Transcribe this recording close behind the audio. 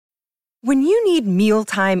When you need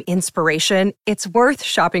mealtime inspiration, it's worth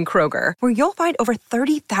shopping Kroger, where you'll find over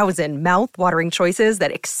 30,000 mouth-watering choices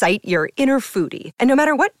that excite your inner foodie. And no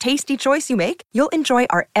matter what tasty choice you make, you'll enjoy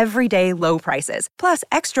our everyday low prices, plus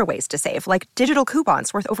extra ways to save, like digital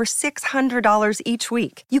coupons worth over $600 each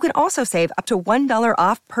week. You can also save up to $1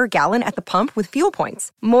 off per gallon at the pump with fuel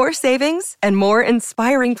points. More savings and more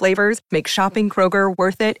inspiring flavors make shopping Kroger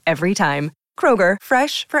worth it every time. Kroger,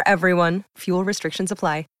 fresh for everyone. Fuel restrictions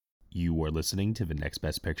apply. You are listening to the Next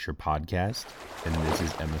Best Picture podcast, and this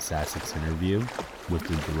is Emma Sassik's interview with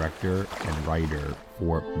the director and writer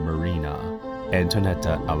for Marina,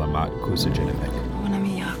 Antoneta Alamat Kusađenović. Ona mi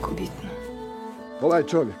je jako bitna. Ovaj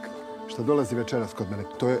čovjek što dolazi večeras kod mene,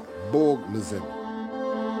 to je Bog na zemlji.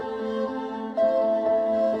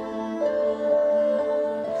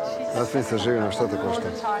 Nasmijem se, Živina, šta te košta?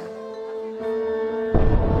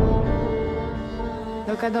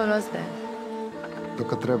 Do kad on ostaje? Do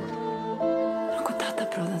kad treba. Ako tata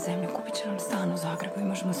proda zemlju, kupit će nam stan u Zagrebu i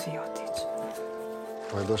možemo svi otići.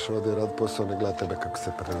 On je došao ovdje rad posao, ne gleda tebe kako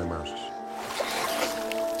se prenemažeš.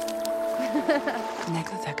 Ne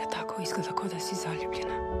gleda ga tako, izgleda kao da si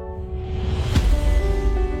zaljubljena.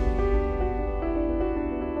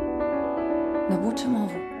 Navučem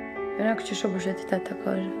ovu. Jer ako ćeš obožeti, tata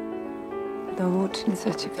kaže. Da vučim,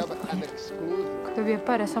 sve će biti bolje. Ko dobije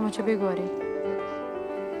pare, samo će biti gori.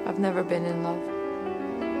 I've never been in love.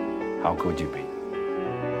 How could you be?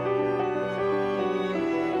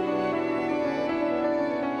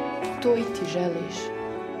 To i ti želiš.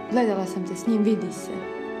 Gledala sam te s njim, vidi se.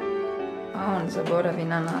 A on zaboravi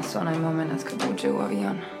na nas onaj moment kad uđe u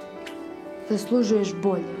avion. Zaslužuješ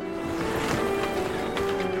bolje.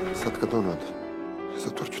 Sad kad on ode,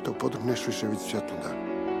 zatvorit ću te u podrum, neš više vidjeti svjetlu dan.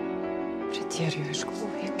 Pretjeruješ ko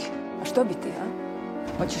uvijek. A što bi ti, a?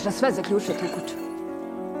 Hoćeš nas sve zaključati u kuću?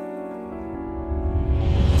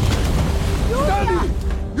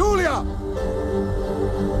 Julia!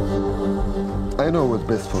 I know what's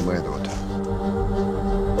best for my daughter.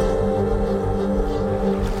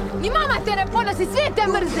 Ni mama te ne ponosi, svi te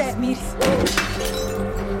mrze! Smiri se.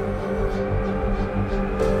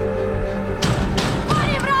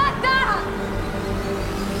 Otvori vrata!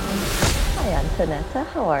 Hi, Antoneta.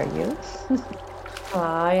 How are you?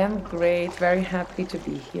 Hi, I'm great. Very happy to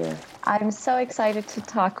be here. I'm so excited to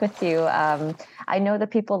talk with you. I know the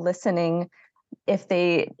people listening, if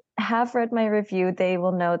they have read my review, they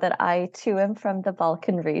will know that I too am from the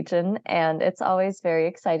Balkan region, and it's always very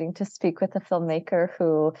exciting to speak with a filmmaker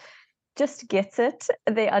who just gets it.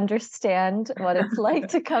 They understand what it's like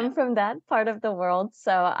to come from that part of the world.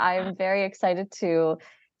 So I'm very excited to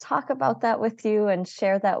talk about that with you and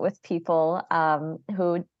share that with people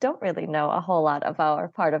who don't really know a whole lot of our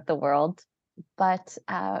part of the world. But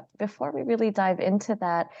before we really dive into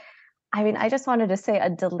that, I mean, I just wanted to say a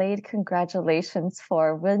delayed congratulations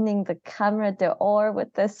for winning the Camera d'Or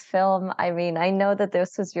with this film. I mean, I know that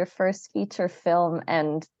this was your first feature film,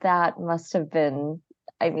 and that must have been,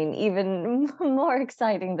 I mean, even more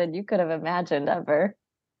exciting than you could have imagined ever.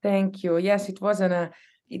 Thank you. Yes, it was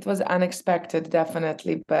unexpected,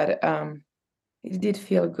 definitely, but it did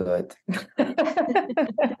feel good.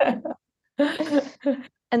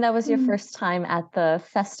 And that was your first time at the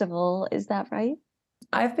festival, is that right?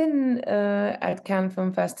 I've been at Cannes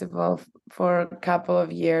Film Festival for a couple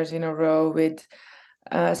of years in a row with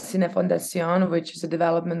Cine Fondation, which is a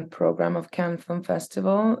development program of Cannes Film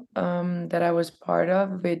Festival that I was part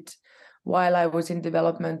of while I was in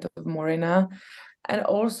development of Morina. And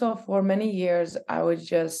also for many years, I would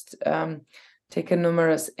just take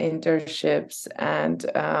numerous internships and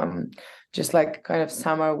just like kind of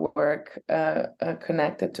summer work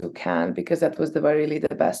connected to Cannes, because that was really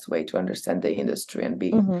the best way to understand the industry and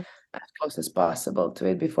be as close as possible to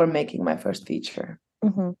it before making my first feature.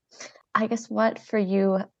 I guess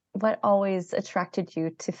what always attracted you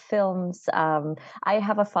to films? I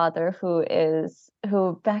have a father who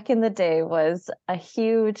back in the day was a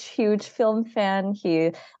huge film fan.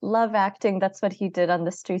 He loved acting. That's what he did on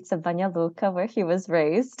the streets of Banja Luka, where he was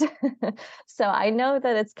raised. So I know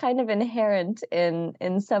that it's kind of inherent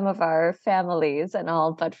in some of our families and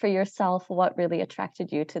all, but for yourself, what really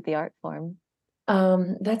attracted you to the art form?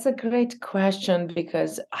 That's a great question,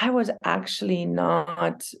 because I was actually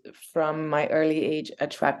not from my early age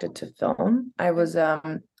attracted to film. I was a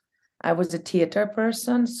theater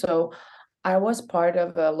person, so I was part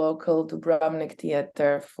of a local Dubrovnik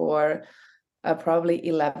theater for probably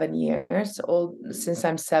 11 years old, since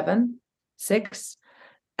I'm 6.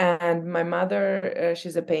 And my mother,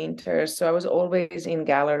 she's a painter, so I was always in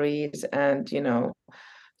galleries and,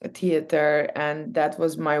 theater, and that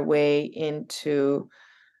was my way into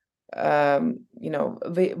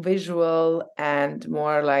visual and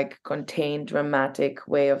more like contained dramatic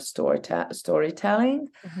way of storytelling.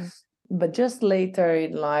 Mm-hmm. But just later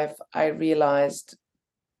in life, I realized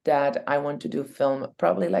that I want to do film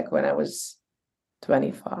probably like when I was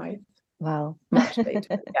 25. Wow. Much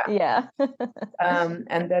later. Yeah.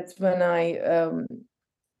 And that's when I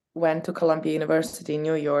went to Columbia University in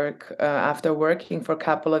New York after working for a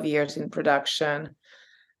couple of years in production,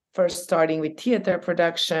 first starting with theater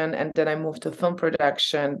production, and then I moved to film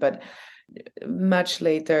production. But much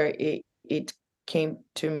later, it came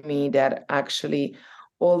to me that actually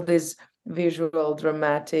all this visual,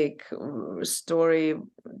 dramatic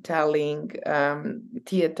storytelling,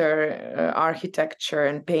 theater, architecture,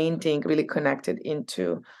 and painting really connected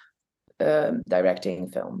into directing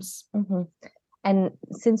films. Mm-hmm. And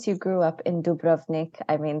since you grew up in Dubrovnik,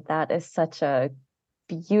 I mean, that is such a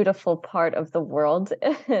beautiful part of the world.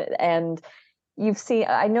 And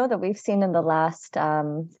I know that we've seen in the last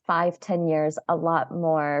 5-10 years a lot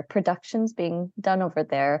more productions being done over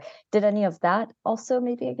there. Did any of that also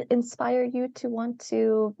maybe inspire you to want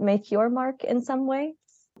to make your mark in some way?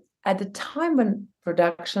 At the time when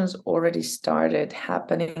productions already started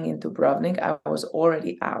happening in Dubrovnik, I was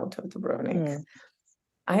already out of Dubrovnik. Mm.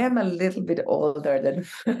 I am a little bit older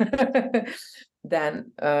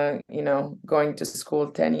than going to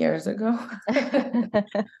school 10 years ago.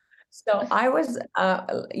 So I was,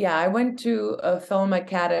 I went to a film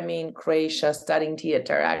academy in Croatia studying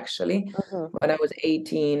theater, actually, when I was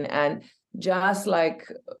 18. And just like,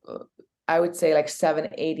 I would say like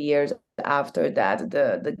 7-8 years after that,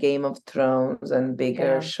 the Game of Thrones and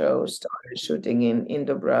bigger shows started shooting in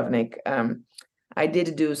Dubrovnik. I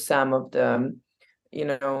did do some of the,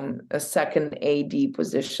 a second AD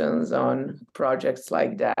positions on projects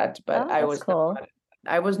like that, but I was cool.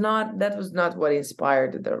 that was not what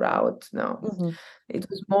inspired the route. No, It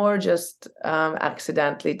was more just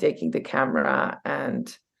accidentally taking the camera,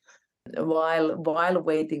 and while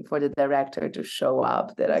waiting for the director to show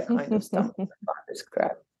up, that I kind of stumbled upon this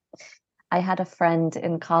crap. I had a friend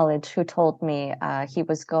in college who told me he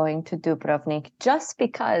was going to Dubrovnik just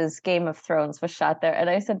because Game of Thrones was shot there. And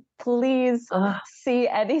I said, please see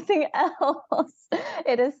anything else.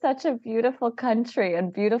 It is such a beautiful country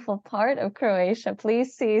and beautiful part of Croatia.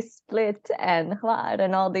 Please see Split and Hvar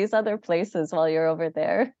and all these other places while you're over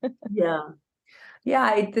there.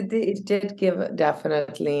 Yeah, it did give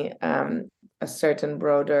definitely a certain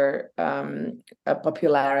broader a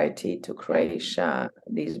popularity to Croatia,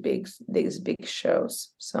 these big shows.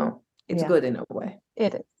 So it's good in a way.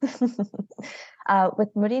 It is.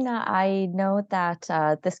 With Marina, I know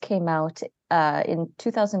that this came out in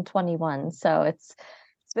 2021. So it's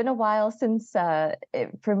been a while since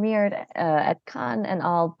it premiered at Cannes and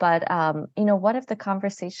all. But what have the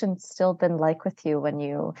conversations still been like with you when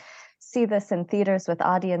you see this in theaters with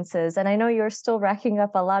audiences? And I know you're still racking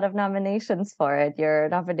up a lot of nominations for it. You're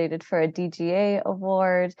nominated for a DGA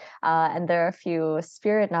award, and there are a few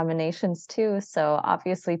Spirit nominations too. So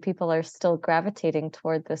obviously people are still gravitating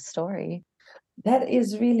toward this story. That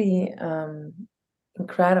is really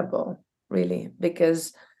incredible, really,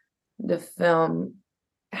 because the film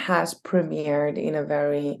has premiered in a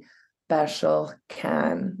very special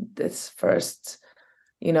Cannes, this first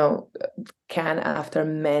Cannes after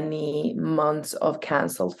many months of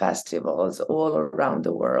canceled festivals all around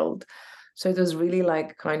the world. So it was really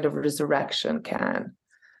like kind of resurrection Cannes.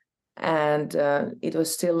 And it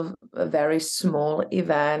was still a very small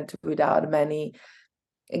event without many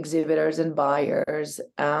exhibitors and buyers.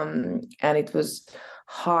 And it was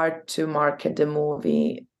hard to market the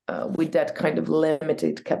movie with that kind of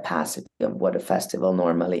limited capacity of what a festival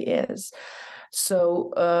normally is.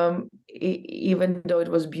 So even though it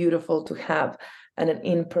was beautiful to have an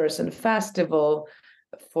in-person festival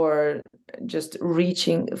for just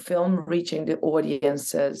reaching the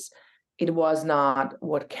audiences, it was not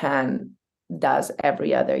what Cannes does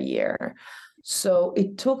every other year. So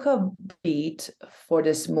it took a beat for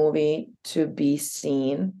this movie to be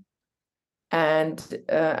seen. And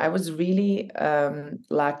I was really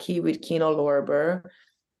lucky with Kino Lorber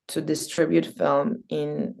to distribute film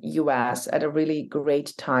in US at a really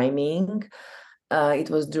great timing. It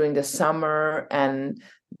was during the summer, and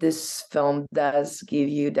this film does give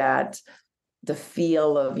you the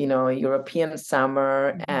feel of, European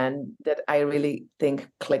summer, and that I really think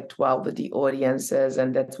clicked well with the audiences,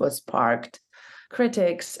 and that was sparked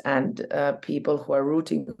critics and people who are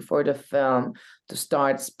rooting for the film to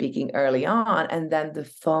start speaking early on. And then the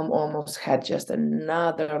film almost had just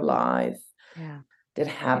another life that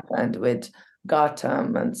happened with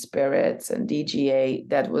Gotham and Spirits and DGA.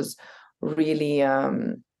 That was really,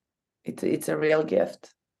 it's a real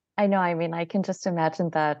gift. I know. I mean, I can just imagine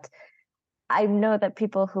that. I know that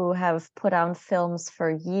people who have put out films for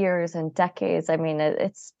years and decades, I mean,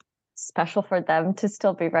 it's special for them to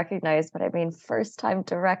still be recognized. But I mean, first time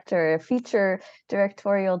director, feature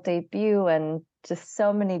directorial debut, and just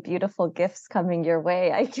so many beautiful gifts coming your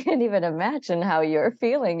way. I can't even imagine how you're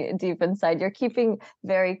feeling deep inside. You're keeping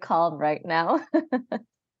very calm right now.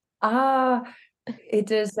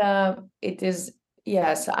 It is,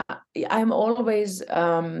 yes. I'm always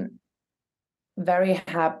very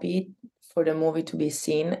happy for the movie to be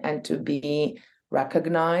seen and to be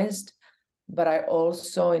recognized. But I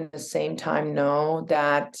also, in the same time, know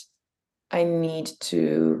that I need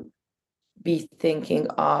to be thinking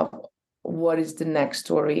of what is the next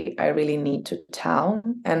story I really need to tell.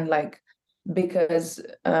 And because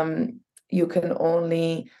you can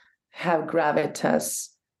only have gravitas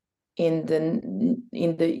in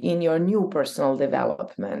your new personal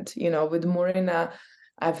development. With Morena,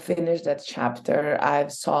 I've finished that chapter.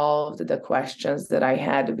 I've solved the questions that I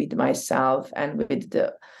had with myself and with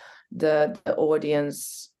the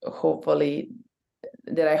audience, hopefully,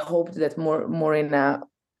 that I hoped that Morena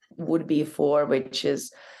would be for, which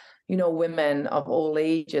is, women of all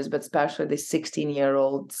ages, but especially the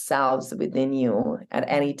 16-year-old selves within you at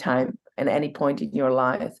any time and any point in your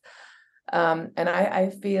life. And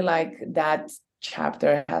I feel like that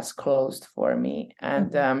chapter has closed for me.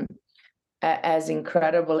 And as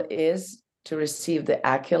incredible is to receive the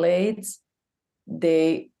accolades,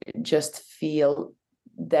 they just feel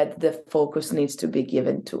that the focus needs to be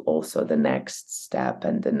given to also the next step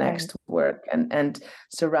and the next work, and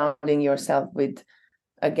surrounding yourself with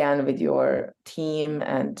your team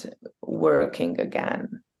and working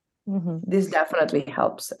again. This definitely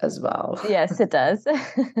helps as well. Yes, it does.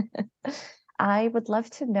 I would love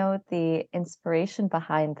to know the inspiration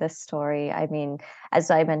behind this story. I mean,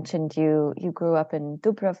 as I mentioned, you grew up in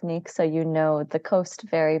Dubrovnik, so you know the coast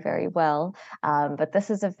very, very well. But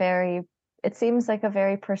this is it seems like a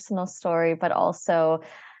very personal story, but also,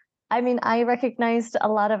 I mean, I recognized a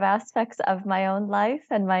lot of aspects of my own life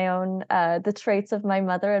and my own, the traits of my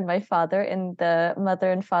mother and my father in the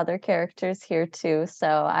mother and father characters here too. So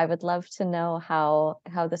I would love to know how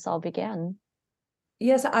this all began.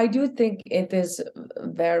 Yes, I do think it is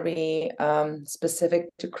very specific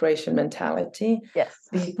to Croatian mentality. Yes.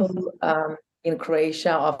 People in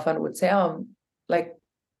Croatia often would say, oh, like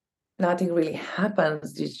nothing really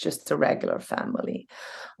happens, it's just a regular family.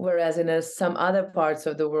 Whereas in some other parts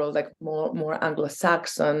of the world, like more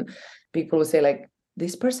Anglo-Saxon, people would say, like,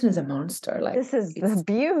 this person is a monster. Like, this is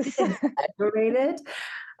abuse. Exaggerated.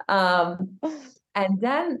 And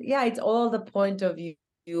then, it's all the point of view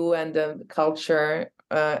and the culture.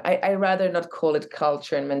 I rather not call it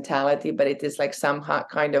culture and mentality, but it is like some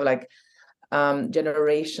kind of like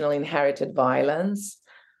generational inherited violence.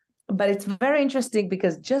 But it's very interesting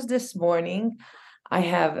because just this morning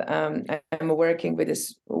I'm working with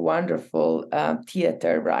this wonderful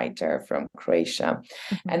theater writer from Croatia,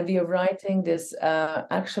 and we are writing this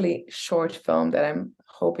actually short film that I'm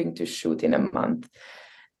hoping to shoot in a month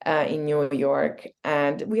in New York.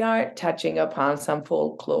 And we are touching upon some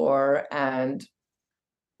folklore and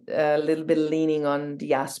a little bit leaning on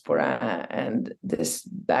diaspora and this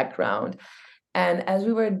background. And as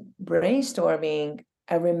we were brainstorming,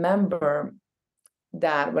 I remember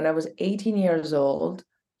that when I was 18 years old,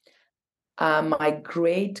 my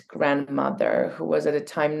great-grandmother, who was at the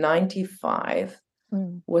time 95,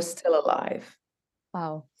 was still alive.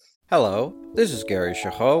 Wow. Hello, this is Gary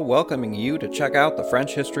Chahot welcoming you to check out the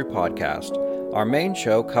French History Podcast. Our main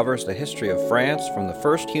show covers the history of France from the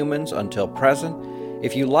first humans until present.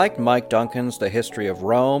 If you liked Mike Duncan's The History of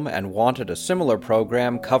Rome and wanted a similar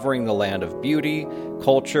program covering the land of beauty,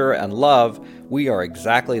 culture, and love, we are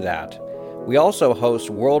exactly that. We also host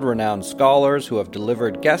world-renowned scholars who have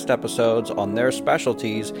delivered guest episodes on their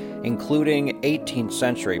specialties, including 18th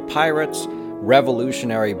century pirates,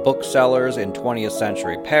 revolutionary booksellers in 20th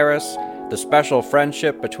century Paris, the special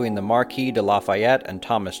friendship between the Marquis de Lafayette and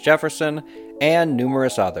Thomas Jefferson, and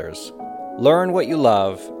numerous others. Learn what you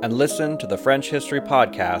love and listen to the French History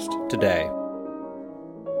Podcast today.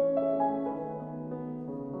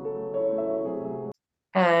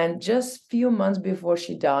 And just a few months before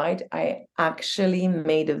she died, I actually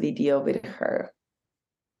made a video with her.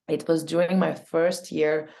 It was during my first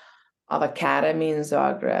year of academy in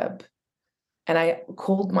Zagreb. And I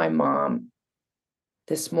called my mom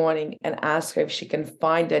this morning and asked her if she can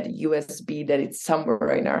find that USB that it's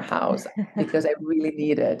somewhere in our house, because I really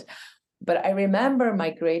need it. But I remember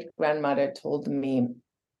my great-grandmother told me,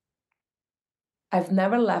 I've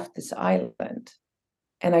never left this island,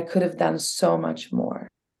 and I could have done so much more.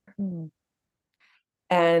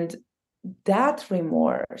 And that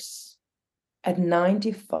remorse at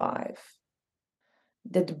 95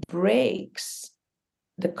 that breaks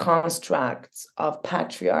the constructs of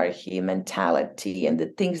patriarchy mentality and the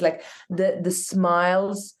things like the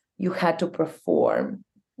smiles you had to perform,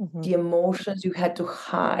 the emotions you had to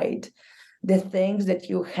hide, the things that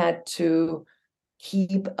you had to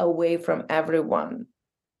keep away from everyone.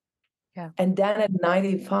 Yeah. And then at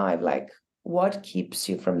 95, like, what keeps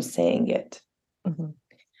you from saying it? And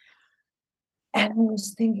I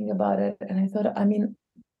was thinking about it, and I thought, I mean,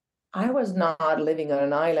 I was not living on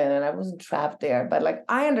an island and I wasn't trapped there, but like,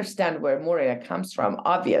 I understand where Moria comes from,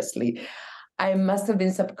 obviously. I must have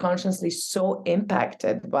been subconsciously so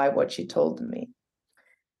impacted by what she told me.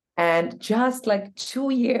 And just like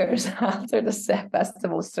 2 years after the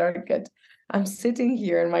festival circuit, I'm sitting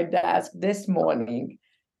here in my desk this morning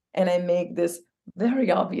and I make this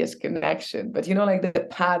very obvious connection. But, you know, like the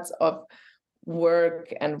paths of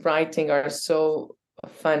work and writing are so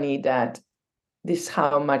funny that this is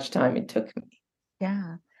how much time it took me.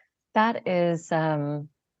 Yeah, that is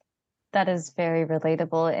very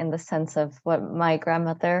relatable in the sense of what my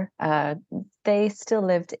grandmother, they still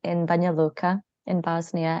lived in Banja Luka in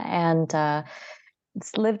Bosnia, and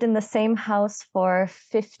lived in the same house for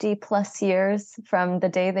 50 plus years from the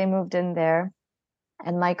day they moved in there.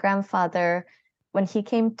 And my grandfather, when he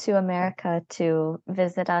came to America to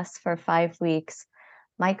visit us for 5 weeks,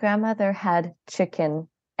 my grandmother had chicken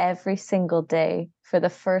every single day for the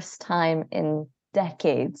first time in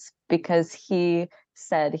decades, because he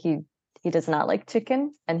said he does not like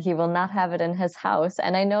chicken and he will not have it in his house.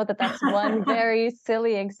 And I know that that's one very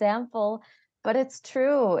silly example, but it's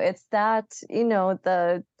true. It's that, you know,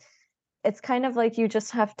 it's kind of like you just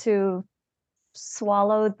have to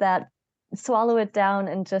swallow it down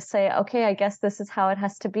and just say, okay, I guess this is how it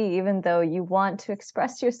has to be, even though you want to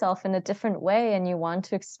express yourself in a different way and you want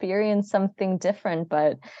to experience something different.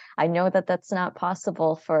 But I know that that's not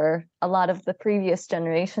possible for a lot of the previous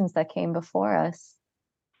generations that came before us.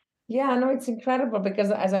 Yeah, no, it's incredible,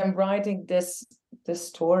 because as I'm writing this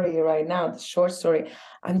story right now, the short story,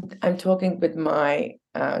 I'm talking with my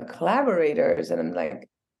collaborators, and I'm like,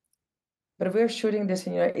 but we're shooting this,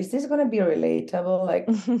 and is this going to be relatable? Like,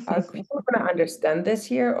 are people going to understand this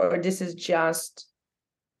here, or this is just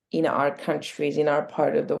in our countries, in our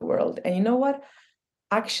part of the world? And you know what?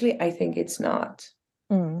 Actually, I think it's not.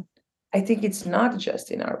 I think it's not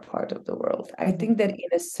just in our part of the world. I think that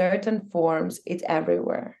in a certain forms, it's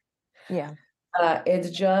everywhere. Yeah. It's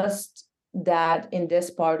just that in this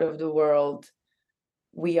part of the world,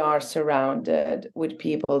 we are surrounded with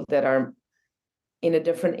people that are in a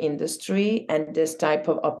different industry, and this type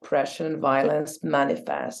of oppression and violence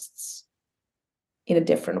manifests in a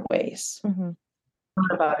different ways. Not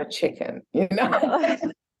about a chicken, you know?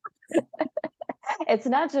 It's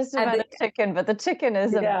not just about a chicken, but the chicken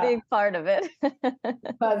is a big part of it.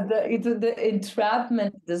 But the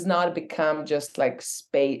entrapment does not become just like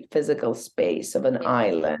physical space of an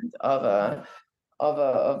island,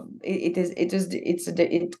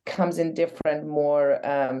 it comes in different,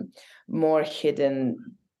 more hidden,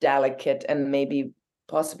 delicate, and maybe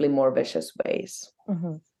possibly more vicious ways.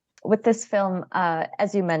 With this film,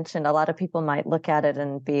 as you mentioned, a lot of people might look at it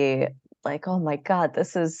and be like, oh my God,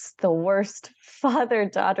 this is the worst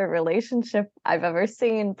father-daughter relationship I've ever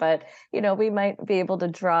seen. But, you know, we might be able to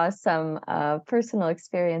draw some personal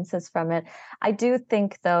experiences from it. I do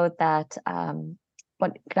think, though, that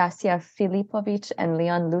what Gracia Filipovic and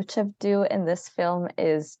Leon Lucev do in this film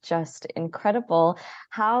is just incredible.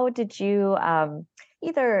 How did you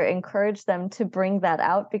either encourage them to bring that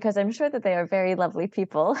out? Because I'm sure that they are very lovely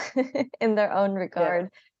people in their own regard. Yeah.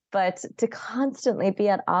 But to constantly be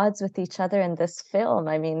at odds with each other in this film,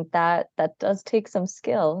 I mean, that does take some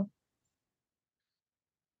skill.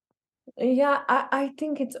 Yeah, I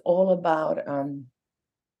think it's all about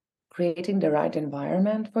creating the right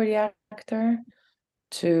environment for the actor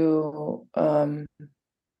to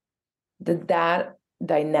that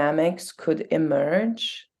dynamics could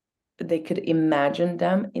emerge. They could imagine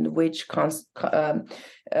them in which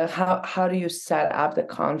how do you set up the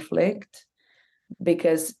conflict?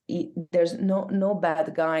 Because there's no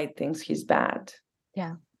bad guy thinks he's bad.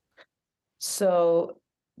 Yeah. So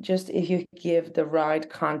just if you give the right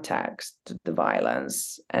context to the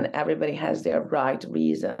violence and everybody has their right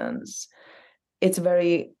reasons, it's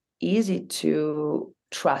very easy to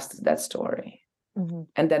trust that story.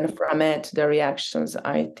 And then from it, the reactions,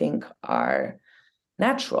 I think, are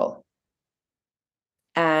natural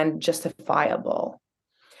and justifiable.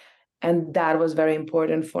 And that was very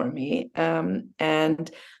important for me. And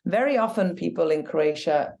very often people in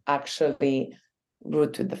Croatia actually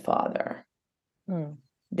root with the father. Mm.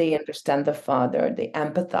 They understand the father. They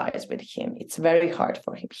empathize with him. It's very hard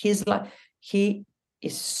for him. He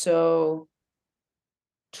is so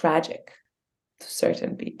tragic to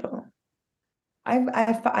certain people.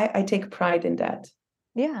 I take pride in that.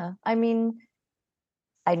 Yeah. I mean,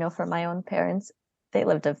 I know for my own parents, they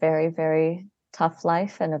lived a very, very tough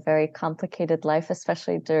life and a very complicated life,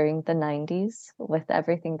 especially during the 90s with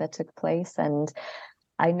everything that took place. And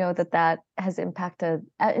I know that has impacted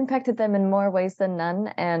them in more ways than none.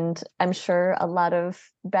 And I'm sure a lot of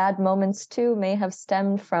bad moments too may have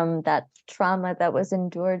stemmed from that trauma that was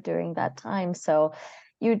endured during that time. So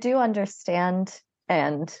you do understand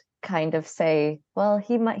and kind of say, well,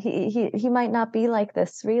 he might not be like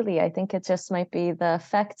this really. I think it just might be the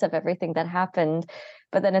effects of everything that happened.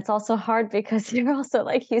 But then it's also hard because you're also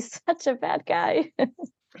like, he's such a bad guy.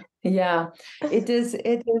 Yeah, it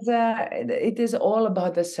is all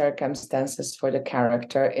about the circumstances for the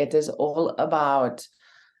character. It is all about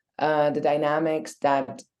the dynamics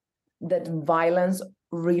that violence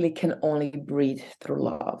really can only breed through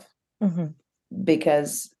love. Mm-hmm.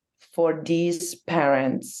 Because for these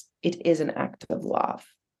parents, it is an act of love.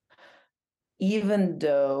 Even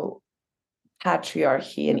though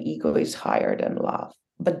patriarchy and ego is higher than love,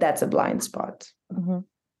 but that's a blind spot. Mm-hmm.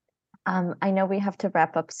 I know we have to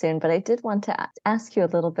wrap up soon, but I did want to ask you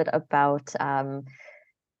a little bit about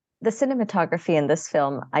the cinematography in this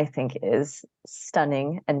film. I think is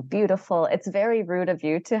stunning and beautiful. It's very rude of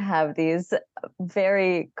you to have these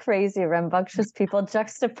very crazy, rambunctious people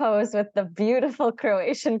juxtaposed with the beautiful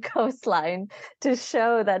Croatian coastline to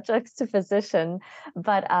show that juxtaposition.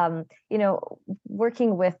 But,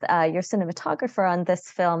 working with your cinematographer on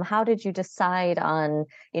this film, how did you decide on,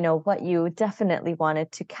 what you definitely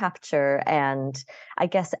wanted to capture and, I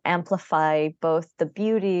guess, amplify both the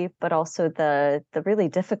beauty, but also the really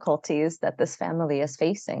difficulties that this family is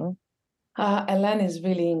facing? Ellen is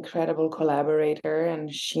really incredible collaborator,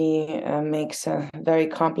 and she makes very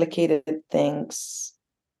complicated things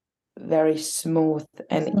very smooth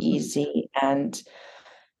and easy, and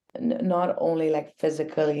not only like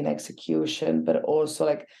physically in execution, but also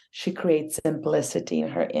like she creates simplicity in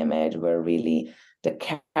her image where really the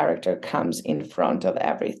character comes in front of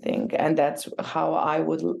everything. And that's how I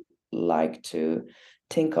would like to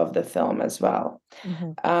think of the film as well.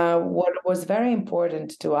 Mm-hmm. What was very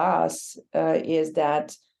important to us is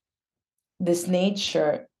that this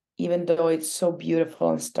nature, even though it's so beautiful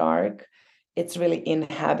and stark, it's really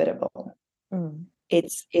inhabitable. Mm.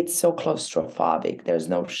 It's so claustrophobic. There's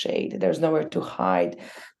no shade. There's nowhere to hide.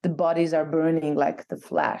 The bodies are burning like the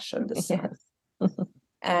flash on the sun. Yes.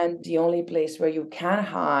 And the only place where you can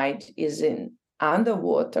hide is in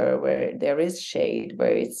underwater, where there is shade,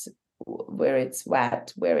 where it's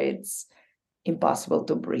wet, where it's impossible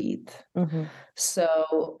to breathe. Mm-hmm.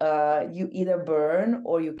 So you either burn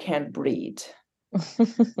or you can't breathe.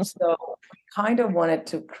 So we kind of wanted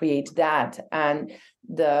to create that, and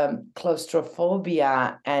the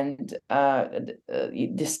claustrophobia and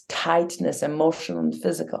this tightness, emotional and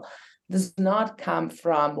physical, does not come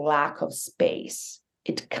from lack of space.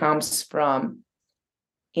 It comes from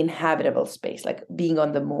inhabitable space, like being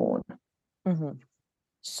on the moon. Mm-hmm.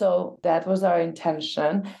 So that was our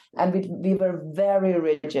intention, and we were very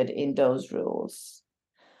rigid in those rules.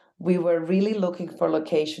 We were really looking for a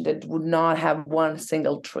location that would not have one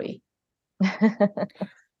single tree.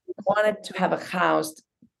 We wanted to have a house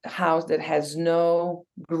that has no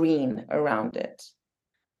green around it,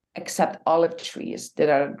 except olive trees that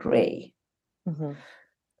are gray. Mm-hmm.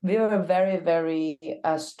 We were very, very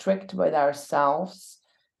strict with ourselves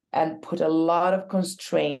and put a lot of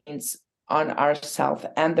constraints on ourselves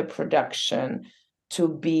and the production to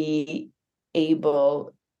be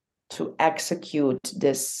able to execute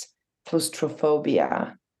this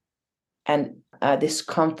claustrophobia and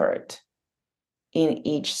discomfort in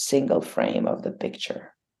each single frame of the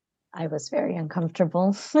picture. I was very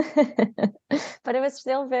uncomfortable, but it was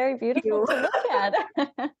still very beautiful to look at.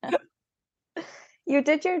 You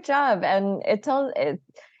did your job, and it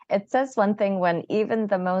says one thing when even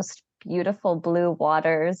the most beautiful blue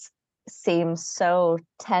waters seem so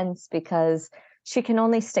tense because she can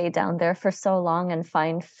only stay down there for so long and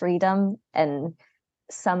find freedom and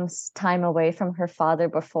some time away from her father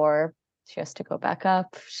before she has to go back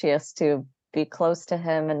up. She has to be close to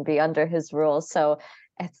him and be under his rule. So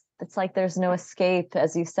it's like there's no escape.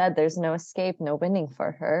 As you said, there's no escape, no winning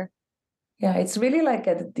for her. Yeah, it's really like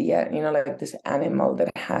like this animal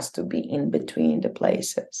that has to be in between the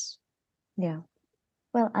places. Yeah.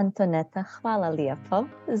 Well, Antoneta, hvala lijepo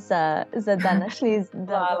za današnji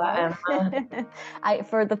dogovor.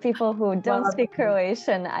 For the people who don't speak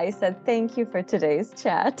Croatian, I said thank you for today's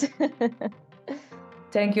chat.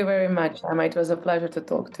 Thank you very much, Emma. It was a pleasure to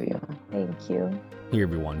talk to you. Thank you. Hey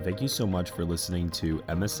everyone, thank you so much for listening to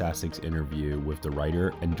Emma Sassik's interview with the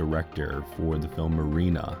writer and director for the film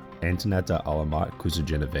Marina, Antoneta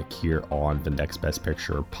Alamat-Kuzoginovic, here on the Next Best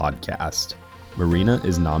Picture podcast. Marina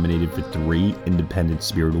is nominated for 3 Independent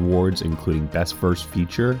Spirit Awards, including Best First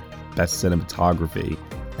Feature, Best Cinematography,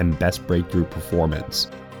 and Best Breakthrough Performance.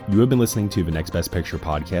 You have been listening to the Next Best Picture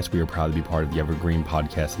podcast. We are proud to be part of the Evergreen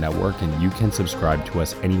Podcast Network, and you can subscribe to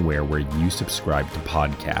us anywhere where you subscribe to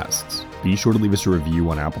podcasts. Be sure to leave us a review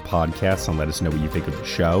on Apple Podcasts and let us know what you think of the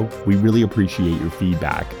show. We really appreciate your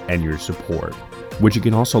feedback and your support, which you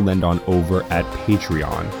can also lend on over at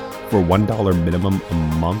Patreon. For $1 minimum a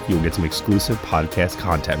month, you'll get some exclusive podcast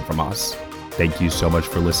content from us. Thank you so much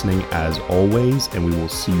for listening, as always, and we will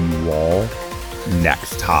see you all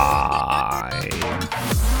next time.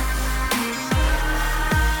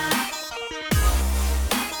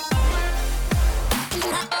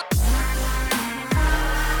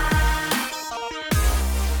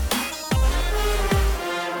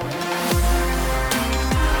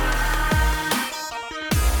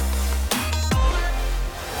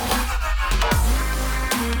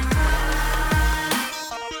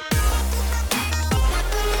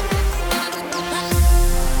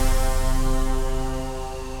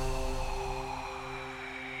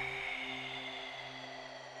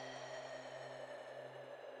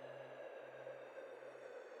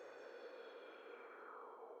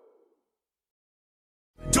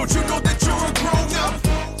 Don't you know that you're a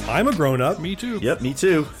grown-up? I'm a grown-up. Me too. Yep, me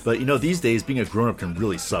too. But you know, these days, being a grown-up can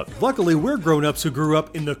really suck. Luckily, we're grown-ups who grew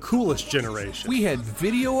up in the coolest generation. We had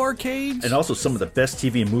video arcades. And also some of the best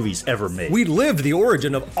TV and movies ever made. We lived the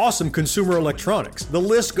origin of awesome consumer electronics. The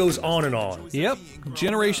list goes on and on. Yep,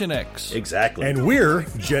 Generation X. Exactly. And we're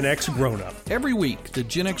Gen X grown-up. Every week, the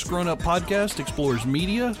Gen X Grown Up podcast explores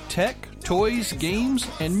media, tech, toys, games,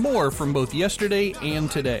 and more from both yesterday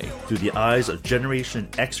and today. Through the eyes of Generation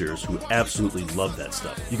Xers who absolutely love that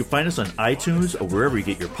stuff. You can find us on iTunes or wherever you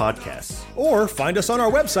get your podcasts. Or find us on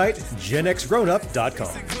our website,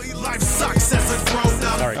 genxgrownup.com. Life sucks as a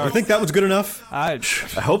grown-up. All right, you think that was good enough? I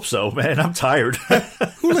hope so, man. I'm tired.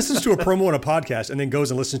 Who listens to a promo on a podcast and then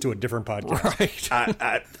goes and listens to a different podcast?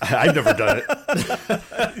 Right. I've never done it.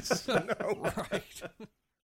 No. Right.